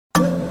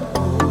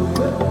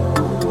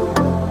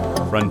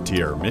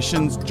Frontier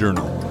Missions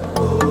Journal.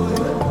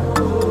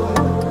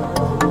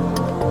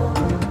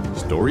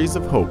 Stories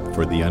of hope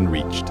for the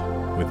unreached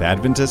with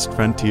Adventist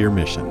Frontier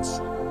Missions.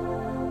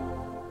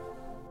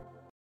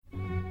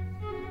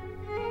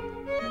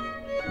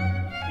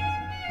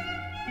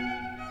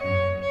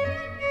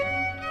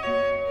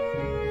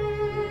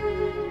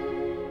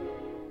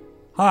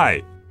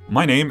 Hi,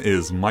 my name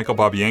is Michael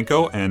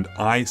Babienko, and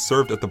I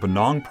served at the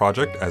Benong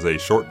Project as a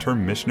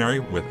short-term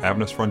missionary with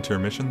Adventist Frontier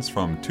Missions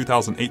from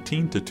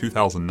 2018 to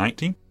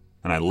 2019,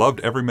 and I loved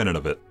every minute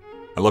of it.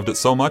 I loved it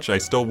so much I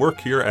still work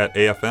here at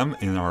AFM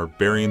in our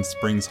Berrien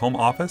Springs home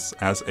office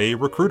as a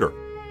recruiter.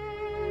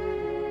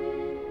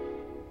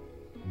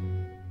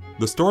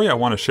 The story I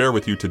want to share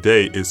with you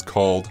today is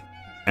called,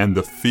 "And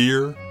the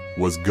Fear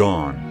Was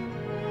Gone."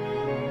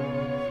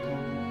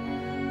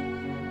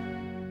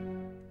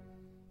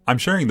 I'm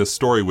sharing this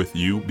story with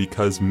you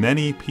because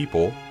many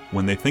people,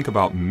 when they think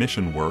about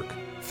mission work,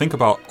 think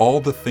about all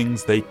the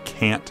things they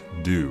can't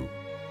do.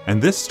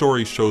 And this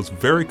story shows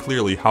very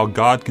clearly how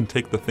God can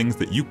take the things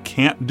that you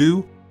can't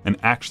do and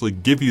actually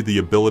give you the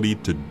ability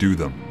to do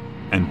them,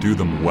 and do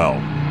them well.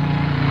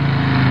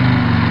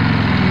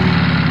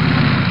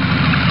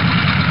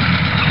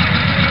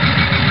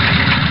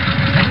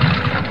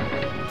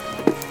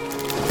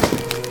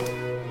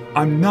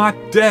 I'm not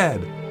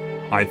dead,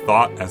 I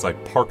thought as I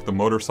parked the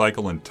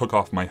motorcycle and took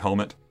off my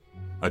helmet.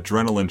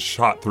 Adrenaline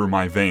shot through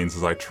my veins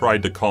as I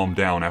tried to calm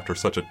down after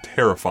such a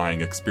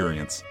terrifying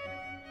experience.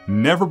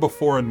 Never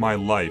before in my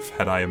life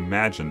had I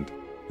imagined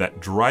that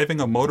driving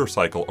a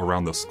motorcycle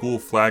around the school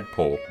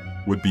flagpole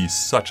would be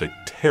such a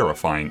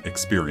terrifying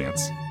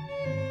experience.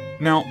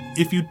 Now,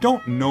 if you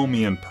don't know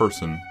me in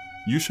person,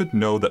 you should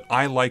know that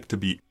I like to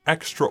be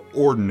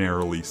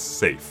extraordinarily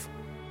safe.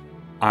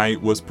 I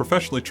was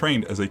professionally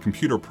trained as a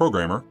computer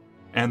programmer,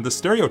 and the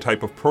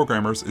stereotype of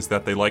programmers is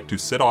that they like to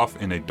sit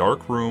off in a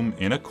dark room,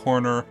 in a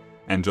corner,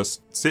 and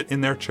just sit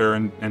in their chair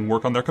and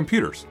work on their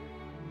computers.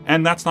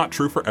 And that's not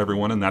true for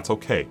everyone, and that's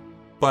okay.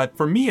 But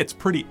for me, it's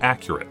pretty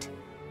accurate.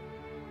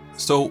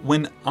 So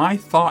when I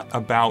thought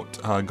about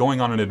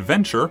going on an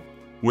adventure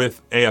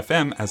with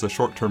AFM as a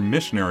short-term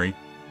missionary,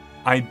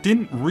 I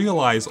didn't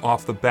realize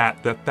off the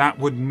bat that that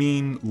would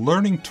mean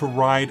learning to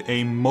ride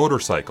a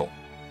motorcycle.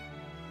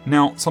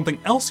 Now, something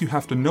else you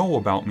have to know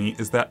about me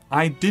is that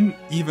I didn't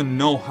even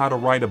know how to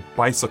ride a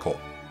bicycle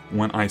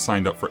when I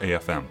signed up for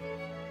AFM.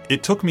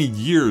 It took me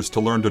years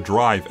to learn to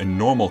drive a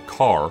normal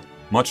car,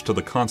 much to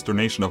the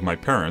consternation of my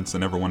parents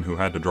and everyone who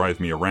had to drive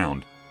me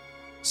around.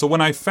 So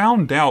when I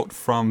found out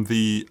from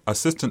the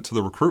assistant to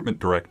the recruitment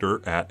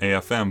director at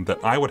AFM that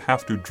I would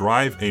have to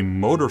drive a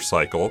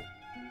motorcycle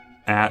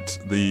at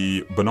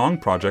the Benong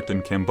Project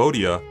in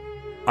Cambodia,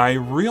 I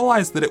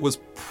realized that it was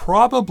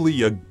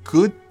probably a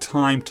good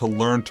time to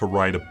learn to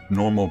ride a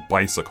normal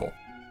bicycle.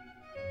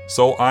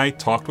 So I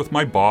talked with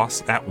my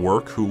boss at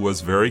work, who was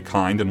very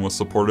kind and was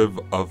supportive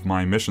of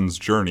my missions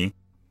journey,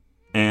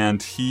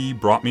 and he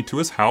brought me to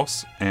his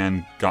house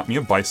and got me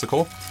a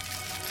bicycle.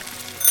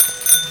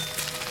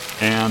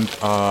 And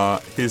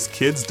his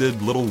kids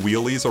did little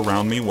wheelies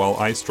around me while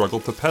I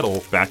struggled to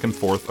pedal back and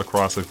forth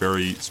across a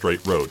very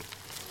straight road.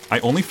 I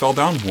only fell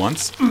down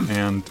once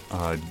and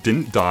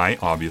didn't die,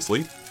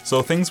 obviously,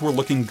 so things were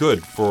looking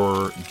good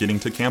for getting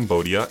to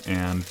Cambodia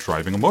and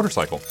driving a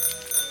motorcycle.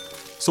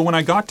 So when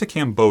I got to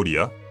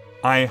Cambodia,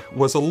 I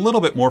was a little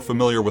bit more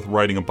familiar with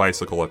riding a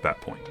bicycle at that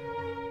point.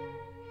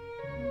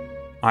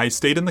 I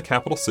stayed in the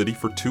capital city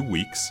for 2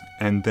 weeks,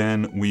 and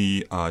then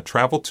we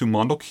traveled to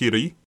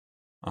Mondulkiri,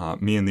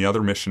 me and the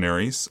other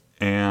missionaries,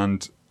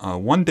 and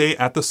one day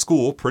at the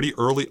school, pretty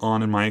early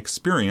on in my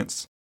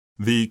experience,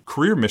 the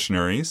career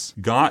missionaries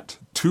got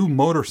 2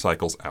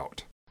 motorcycles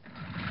out.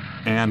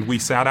 And we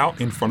sat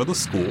out in front of the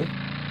school,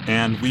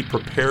 and we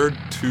prepared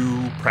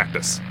to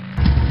practice.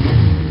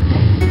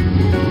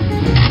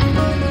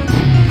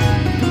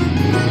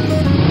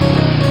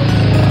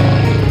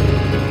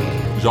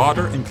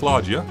 Jader and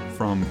Claudia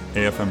from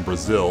AFM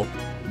Brazil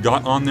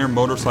got on their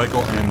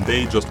motorcycle, and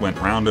they just went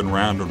round and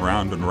round and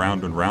round and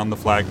round and round the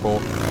flagpole.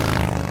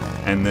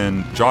 And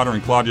then Jader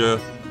and Claudia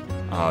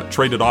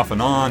traded off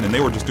and on, and they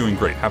were just doing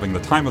great, having the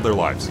time of their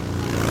lives.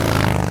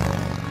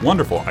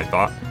 Wonderful, I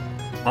thought.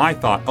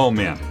 Oh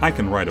man, I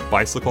can ride a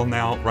bicycle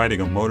now,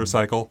 riding a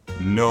motorcycle,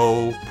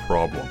 no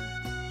problem.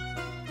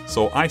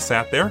 So I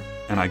sat there,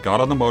 and I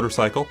got on the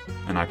motorcycle,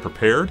 and I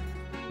prepared,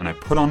 and I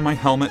put on my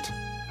helmet,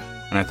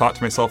 and I thought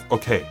to myself,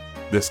 okay,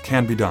 this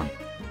can be done.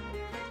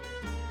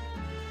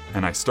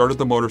 And I started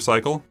the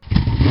motorcycle,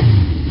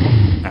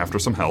 after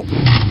some help,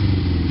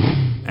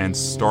 and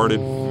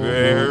started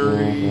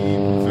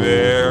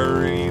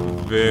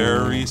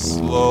very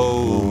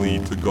slowly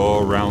to go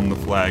around the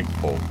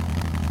flagpole.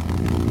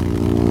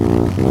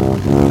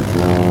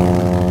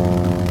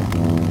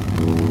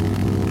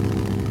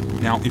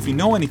 Now, if you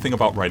know anything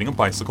about riding a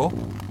bicycle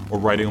or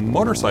riding a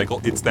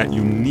motorcycle, it's that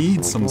you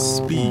need some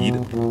speed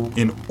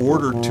in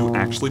order to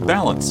actually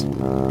balance.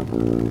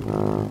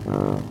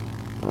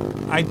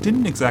 I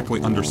didn't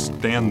exactly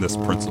understand this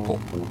principle.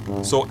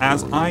 So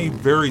as I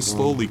very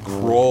slowly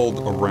crawled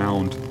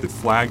around the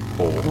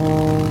flagpole,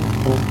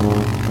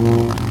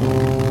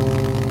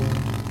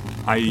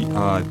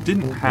 I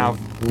didn't have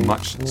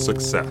much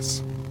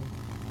success.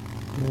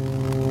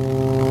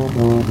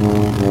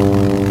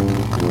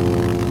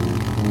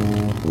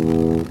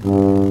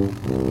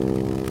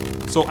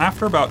 So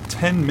after about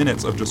 10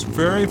 minutes of just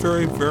very,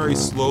 very, very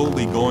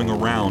slowly going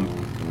around,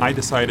 I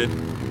decided,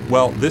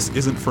 well, this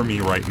isn't for me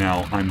right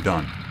now, I'm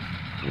done.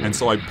 And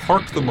so I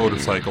parked the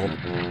motorcycle,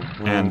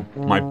 and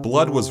my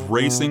blood was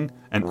racing,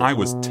 and I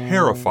was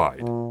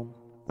terrified.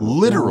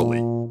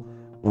 Literally.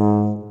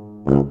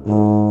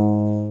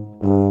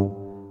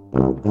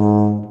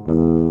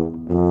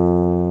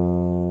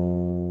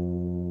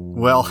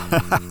 Well,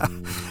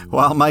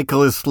 while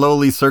Michael is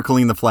slowly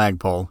circling the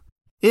flagpole,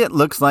 it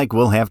looks like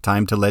we'll have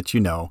time to let you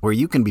know where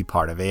you can be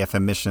part of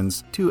AFM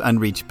missions to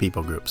unreached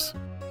people groups.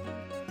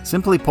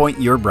 Simply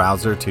point your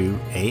browser to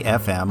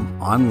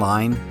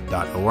afmonline.org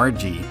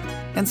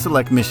and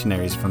select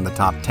missionaries from the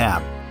top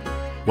tab.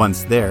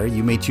 Once there,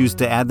 you may choose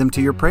to add them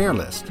to your prayer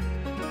list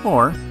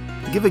or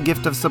give a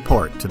gift of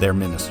support to their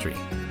ministry.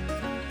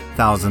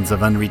 Thousands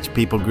of unreached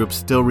people groups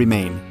still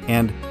remain,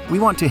 and we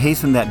want to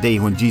hasten that day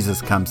when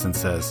Jesus comes and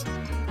says,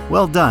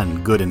 "Well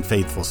done, good and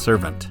faithful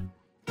servant."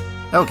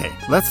 Okay,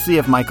 let's see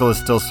if Michael is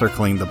still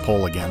circling the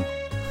pole again,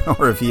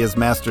 or if he has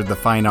mastered the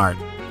fine art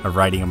of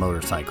riding a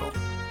motorcycle.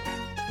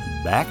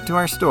 Back to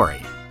our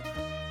story.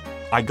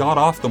 I got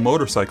off the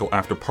motorcycle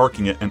after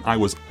parking it, and I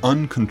was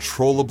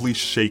uncontrollably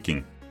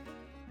shaking.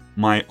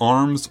 My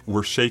arms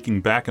were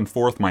shaking back and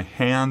forth. My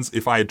hands,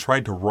 if I had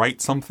tried to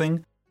write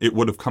something, it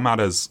would have come out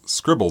as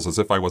scribbles, as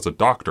if I was a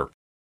doctor.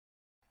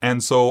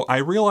 And so I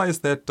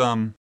realized that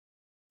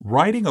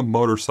riding a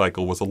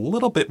motorcycle was a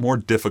little bit more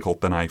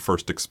difficult than I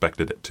first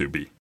expected it to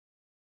be.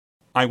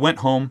 I went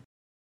home.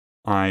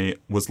 I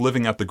was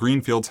living at the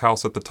Greenfields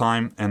house at the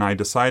time, and I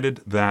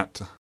decided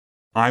that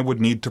I would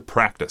need to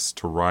practice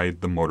to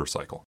ride the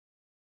motorcycle.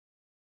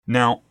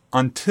 Now,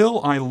 until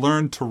I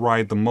learned to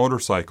ride the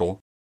motorcycle,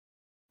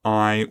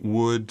 I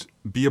would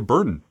be a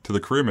burden to the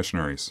career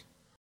missionaries.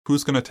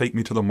 Who's going to take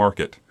me to the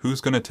market? Who's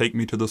going to take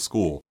me to the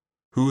school?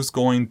 Who's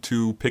going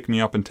to pick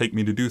me up and take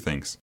me to do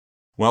things?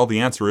 Well,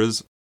 the answer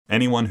is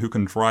anyone who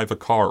can drive a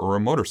car or a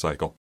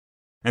motorcycle.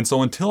 And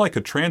so until I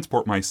could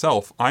transport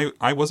myself,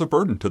 I was a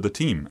burden to the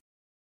team.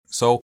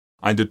 So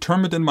I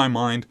determined in my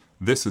mind,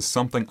 this is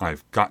something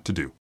I've got to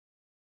do.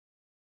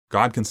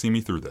 God can see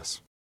me through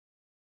this.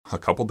 A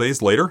couple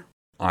days later,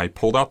 I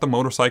pulled out the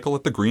motorcycle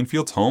at the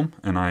Greenfields home,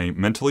 and I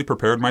mentally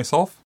prepared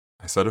myself.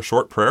 I said a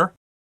short prayer,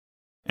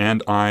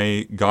 and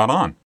I got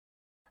on.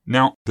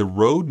 Now, the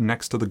road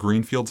next to the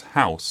Greenfields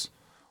house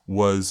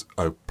was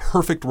a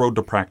perfect road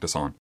to practice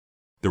on.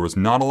 There was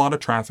not a lot of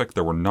traffic,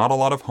 there were not a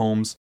lot of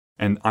homes,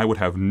 and I would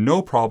have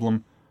no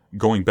problem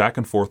going back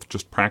and forth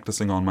just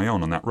practicing on my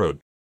own on that road.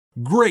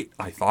 Great,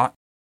 I thought.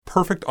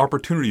 Perfect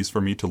opportunities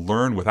for me to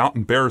learn without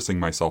embarrassing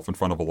myself in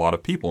front of a lot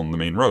of people on the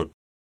main road.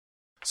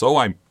 So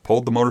I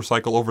pulled the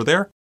motorcycle over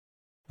there,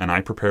 and I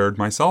prepared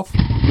myself,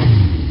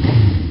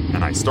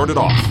 and I started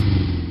off,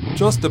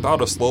 just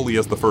about as slowly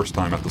as the first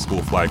time at the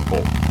school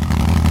flagpole.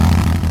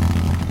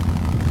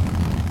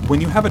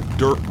 When you have a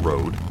dirt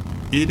road,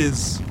 it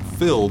is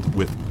filled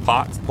with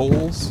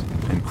potholes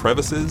and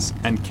crevices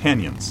and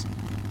canyons.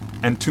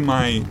 And to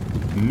my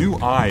new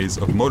eyes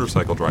of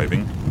motorcycle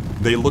driving,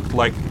 they looked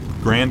like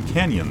Grand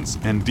Canyons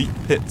and deep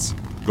pits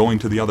going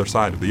to the other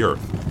side of the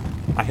earth.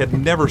 I had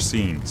never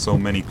seen so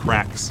many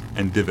cracks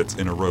and divots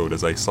in a road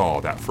as I saw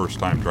that first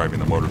time driving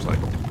the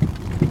motorcycle.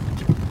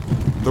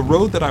 The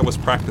road that I was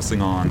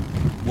practicing on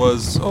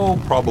was,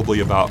 probably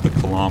about a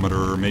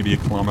kilometer, maybe a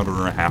kilometer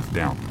and a half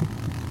down.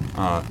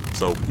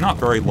 So not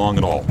very long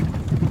at all.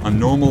 A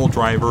normal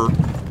driver,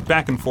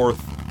 back and forth,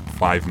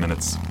 5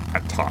 minutes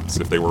at tops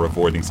if they were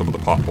avoiding some of the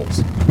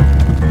potholes.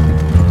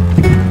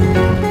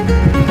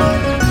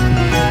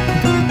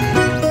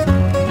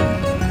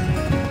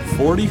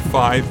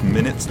 "45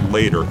 minutes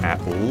later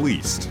at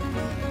least,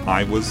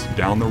 I was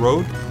down the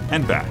road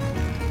and back,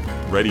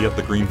 ready at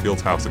the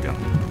Greenfields house again.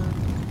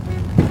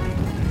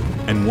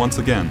 And once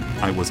again,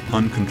 I was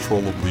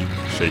uncontrollably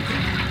shaking.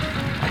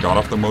 I got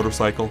off the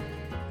motorcycle,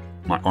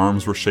 my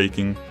arms were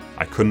shaking,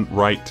 I couldn't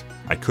write,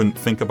 I couldn't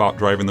think about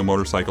driving the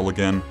motorcycle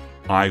again,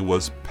 I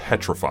was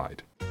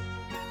petrified.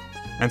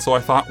 And so I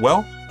thought,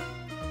 well,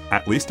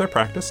 at least I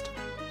practiced,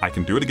 I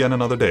can do it again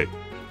another day.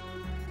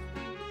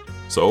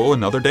 So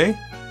another day,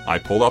 I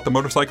pulled out the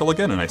motorcycle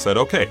again and I said,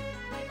 okay,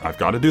 I've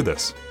got to do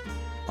this.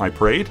 I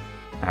prayed,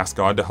 asked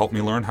God to help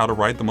me learn how to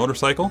ride the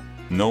motorcycle,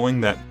 knowing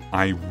that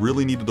I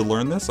really needed to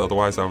learn this,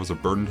 otherwise I was a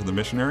burden to the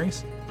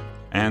missionaries,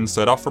 and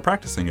set off for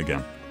practicing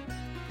again.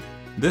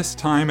 This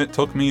time it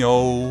took me,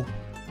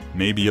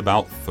 maybe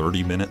about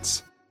 30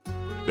 minutes.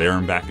 There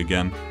and back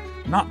again.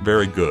 Not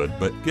very good,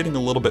 but getting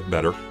a little bit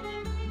better.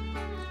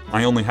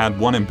 I only had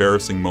one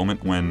embarrassing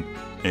moment when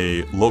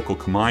a local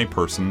Khmer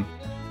person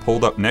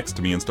pulled up next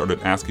to me and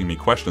started asking me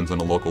questions in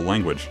a local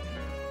language.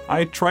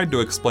 I tried to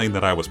explain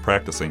that I was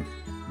practicing,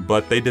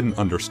 But they didn't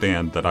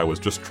understand that I was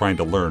just trying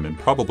to learn and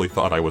probably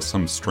thought I was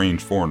some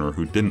strange foreigner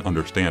who didn't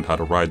understand how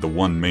to ride the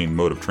one main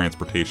mode of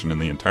transportation in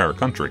the entire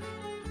country.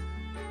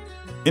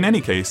 In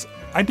any case,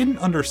 I didn't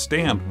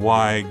understand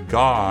why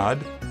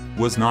God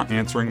was not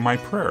answering my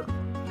prayer.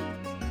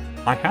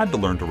 I had to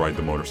learn to ride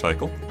the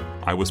motorcycle.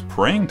 I was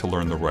praying to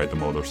learn to ride the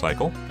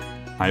motorcycle.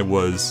 I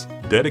was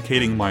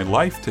dedicating my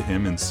life to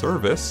Him in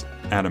service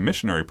at a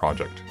missionary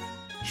project.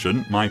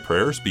 Shouldn't my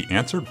prayers be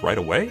answered right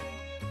away?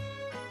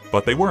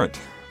 But they weren't,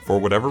 for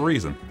whatever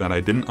reason that I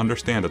didn't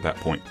understand at that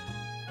point.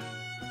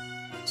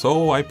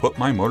 So I put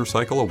my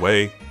motorcycle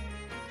away.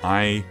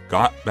 I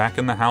got back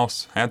in the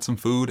house, had some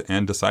food,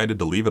 and decided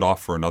to leave it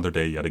off for another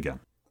day yet again.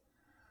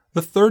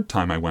 The third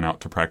time I went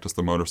out to practice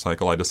the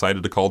motorcycle, I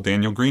decided to call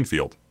Daniel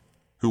Greenfield,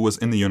 who was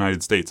in the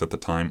United States at the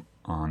time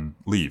on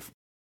leave.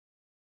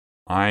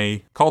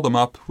 I called him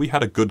up, we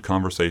had a good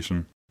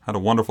conversation, had a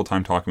wonderful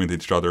time talking with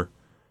each other.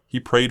 He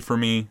prayed for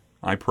me,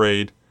 I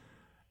prayed,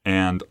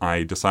 and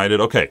I decided,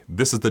 okay,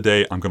 this is the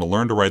day I'm going to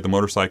learn to ride the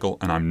motorcycle,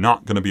 and I'm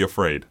not going to be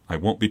afraid. I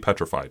won't be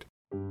petrified.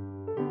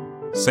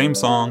 Same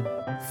song,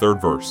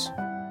 third verse.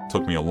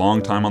 Took me a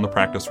long time on the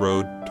practice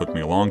road, took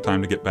me a long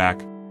time to get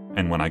back,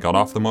 and when I got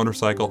off the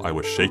motorcycle, I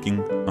was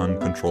shaking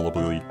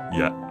uncontrollably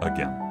yet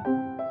again.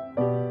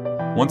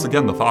 Once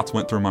again, the thoughts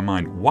went through my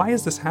mind, why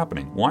is this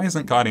happening? Why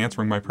isn't God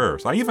answering my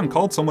prayers? I even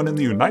called someone in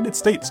the United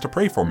States to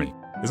pray for me.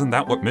 Isn't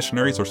that what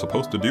missionaries are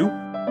supposed to do?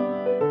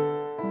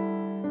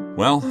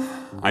 Well,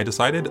 I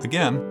decided,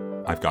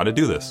 again, I've got to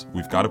do this.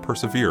 We've got to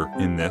persevere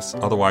in this,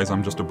 otherwise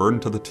I'm just a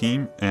burden to the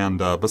team, and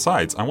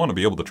besides, I want to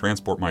be able to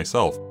transport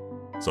myself.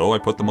 So I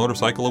put the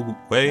motorcycle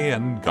away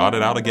and got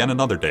it out again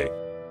another day.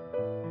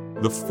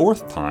 The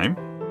fourth time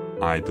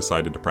I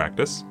decided to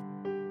practice,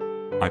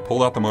 I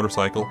pulled out the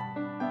motorcycle,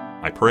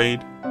 I prayed,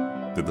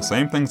 did the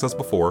same things as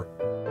before,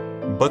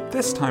 but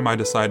this time I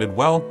decided,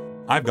 well,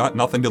 I've got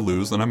nothing to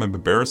lose and I'm an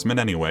embarrassment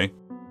anyway,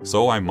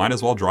 so I might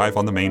as well drive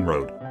on the main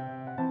road.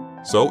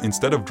 So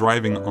instead of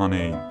driving on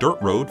a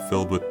dirt road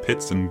filled with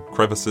pits and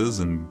crevices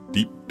and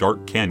deep,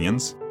 dark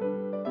canyons,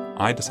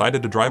 I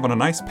decided to drive on a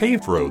nice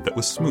paved road that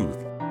was smooth.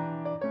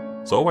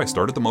 So I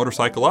started the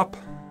motorcycle up,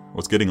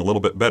 was getting a little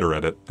bit better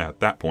at it at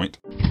that point,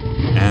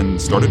 and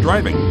started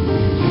driving.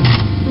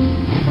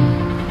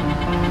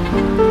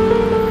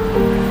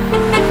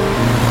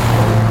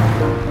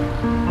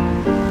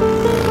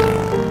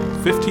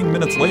 15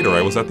 minutes later,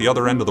 I was at the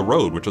other end of the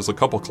road, which is a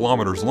couple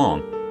kilometers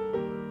long,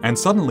 and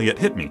suddenly it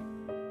hit me.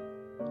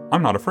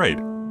 I'm not afraid.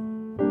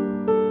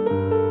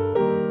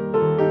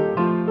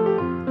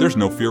 There's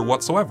no fear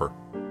whatsoever.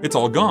 It's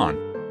all gone.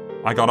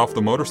 I got off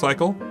the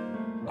motorcycle.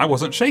 I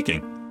wasn't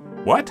shaking.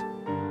 What?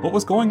 What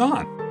was going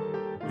on?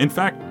 In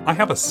fact, I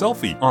have a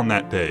selfie on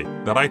that day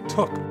that I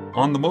took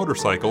on the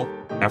motorcycle,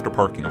 after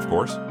parking of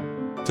course,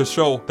 to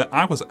show that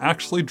I was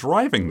actually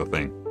driving the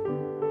thing.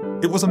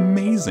 It was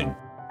amazing.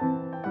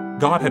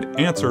 God had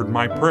answered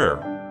my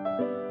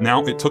prayer.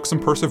 Now, it took some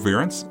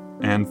perseverance,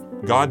 and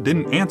God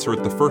didn't answer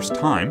it the first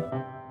time,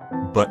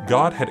 but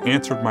God had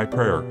answered my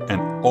prayer,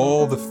 and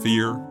all the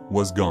fear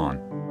was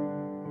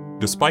gone.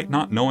 Despite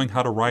not knowing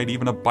how to ride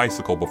even a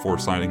bicycle before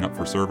signing up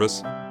for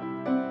service,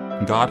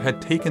 God had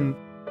taken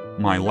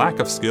my lack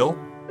of skill,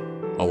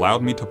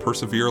 allowed me to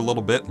persevere a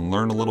little bit and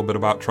learn a little bit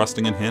about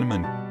trusting in Him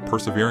and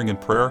persevering in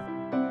prayer,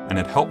 and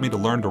had helped me to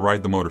learn to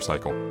ride the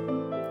motorcycle.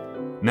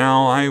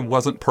 Now, I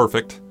wasn't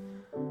perfect.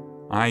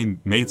 I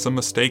made some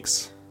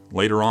mistakes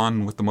later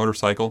on with the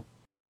motorcycle,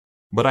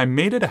 but I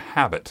made it a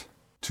habit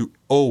to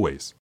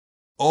always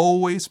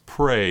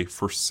pray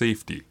for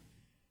safety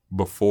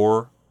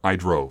before I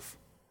drove.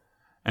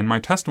 And my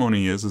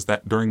testimony is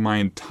that during my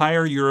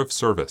entire year of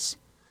service,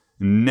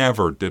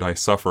 never did I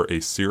suffer a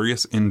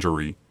serious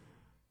injury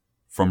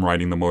from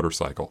riding the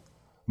motorcycle.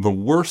 The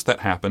worst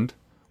that happened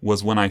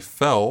was when I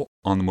fell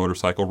on the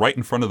motorcycle right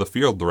in front of the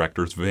field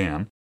director's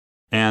van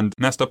and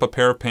messed up a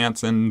pair of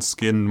pants and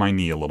skinned my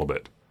knee a little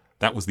bit.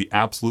 That was the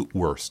absolute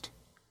worst.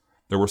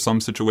 There were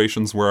some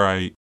situations where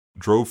I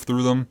drove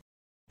through them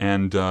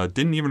and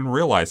didn't even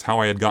realize how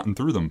I had gotten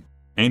through them.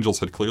 Angels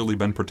had clearly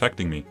been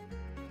protecting me.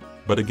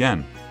 But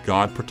again,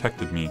 God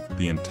protected me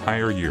the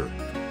entire year.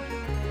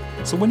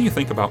 So when you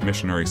think about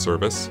missionary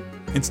service,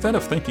 instead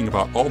of thinking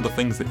about all the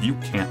things that you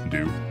can't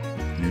do,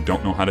 you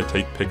don't know how to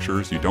take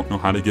pictures, you don't know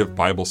how to give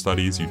Bible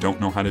studies, you don't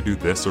know how to do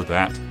this or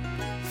that,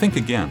 think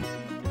again.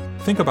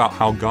 Think about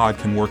how God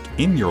can work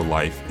in your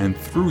life and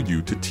through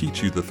you to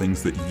teach you the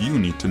things that you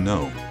need to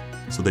know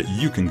so that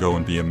you can go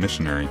and be a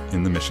missionary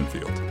in the mission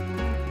field.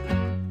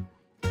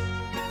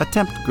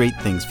 Attempt great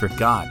things for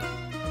God.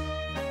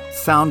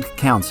 Sound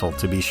counsel,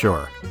 to be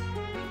sure.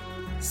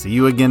 See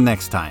you again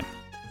next time.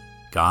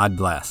 God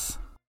bless.